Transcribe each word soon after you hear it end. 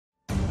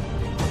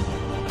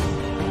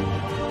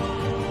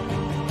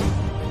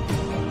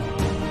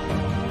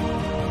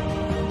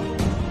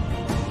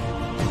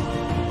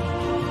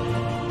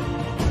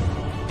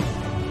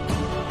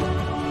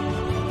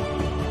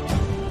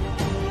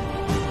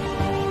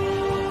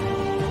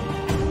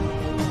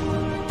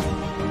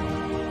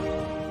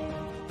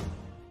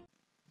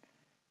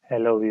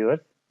Hello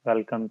viewers,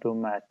 welcome to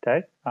Math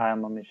Tech. I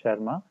am Amit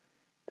Sharma.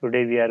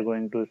 Today we are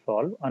going to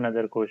solve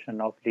another question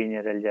of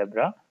linear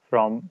algebra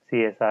from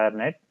CSIR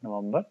NET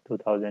November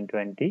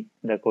 2020.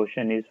 The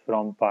question is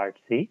from part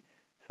C.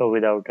 So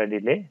without a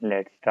delay,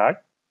 let's start.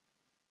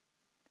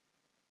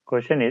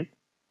 Question is,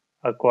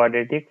 a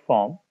quadratic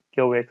form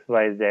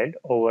Qxyz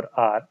over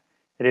R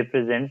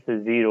represents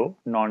 0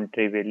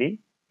 non-trivially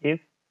if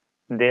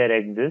there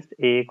exists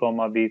a,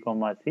 b,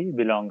 c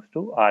belongs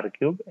to R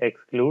cube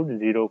exclude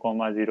 0,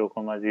 0,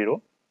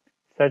 0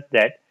 such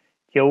that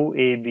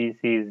QABC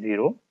is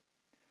 0.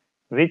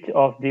 Which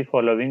of the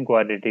following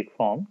quadratic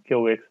form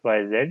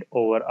Qxyz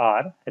over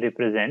R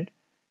represent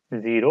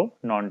 0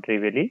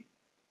 non-trivially?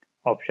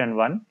 Option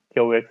 1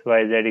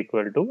 Qxyz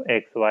equal to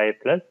xy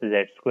plus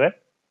z square.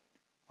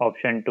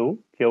 Option 2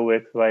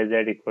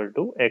 Qxyz equal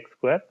to x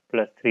square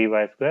plus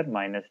 3y square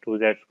minus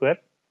 2z square.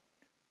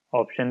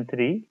 Option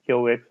 3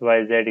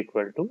 Qxyz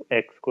equal to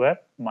x square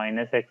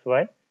minus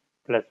xy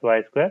plus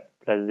y square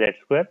plus z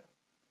square.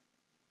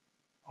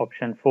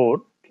 Option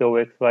 4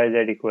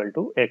 Qxyz equal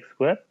to x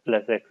square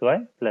plus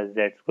xy plus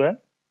z square.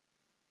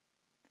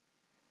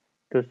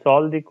 To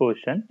solve the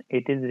question,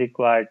 it is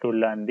required to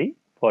learn the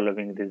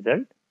following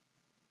result.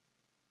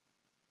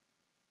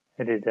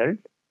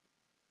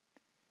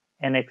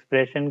 An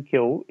expression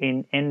q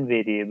in n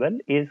variable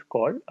is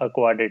called a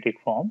quadratic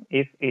form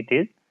if it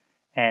is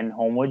an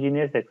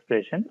homogeneous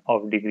expression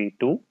of degree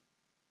 2.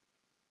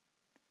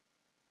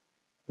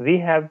 We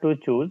have to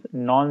choose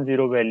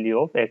non-zero value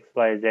of x,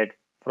 y, z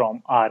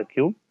from R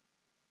cube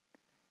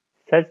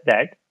such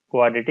that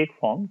quadratic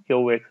form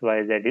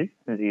Qxyz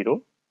is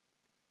 0.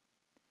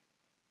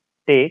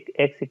 Take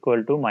x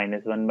equal to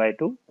minus 1 by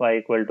 2, y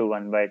equal to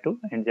 1 by 2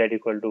 and z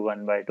equal to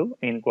 1 by 2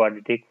 in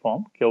quadratic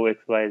form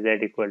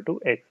Qxyz equal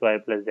to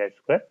xy plus z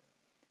square.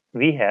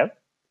 We have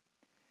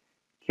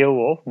q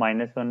of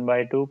minus 1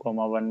 by 2,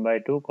 1 by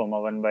 2,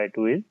 1 by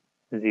 2 is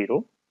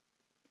 0.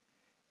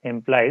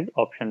 Implies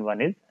option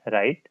 1 is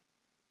right.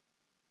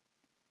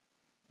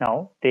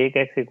 Now take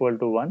x equal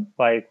to 1,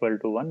 y equal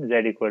to 1,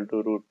 z equal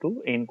to root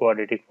 2 in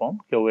quadratic form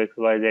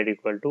Qxyz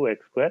equal to x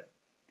square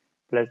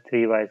plus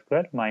 3y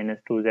square minus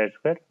 2z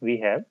square. We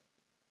have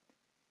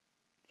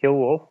q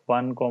of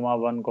 1,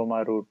 1,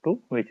 root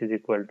 2 which is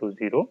equal to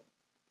 0.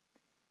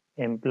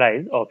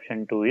 Implies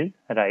option 2 is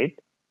right.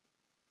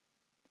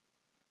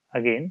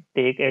 Again,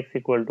 take x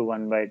equal to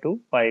 1 by 2,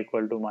 y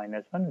equal to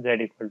minus 1,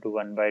 z equal to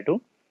 1 by 2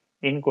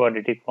 in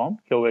quadratic form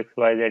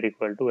Qxyz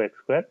equal to x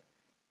square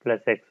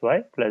plus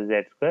xy plus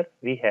z square.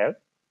 We have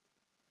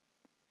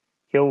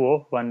q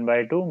of 1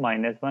 by 2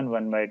 minus 1,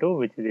 1 by 2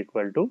 which is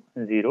equal to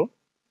 0.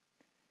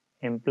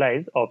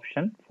 Implies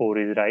option 4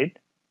 is right.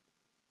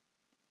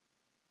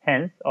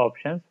 Hence,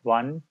 options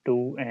 1,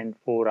 2 and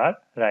 4 are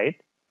right.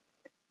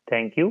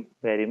 Thank you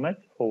very much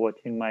for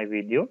watching my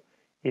video.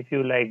 If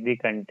you like the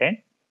content,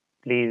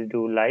 please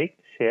do like,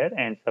 share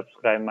and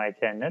subscribe my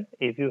channel.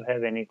 If you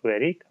have any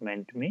query,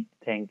 comment me.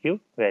 Thank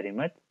you very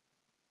much.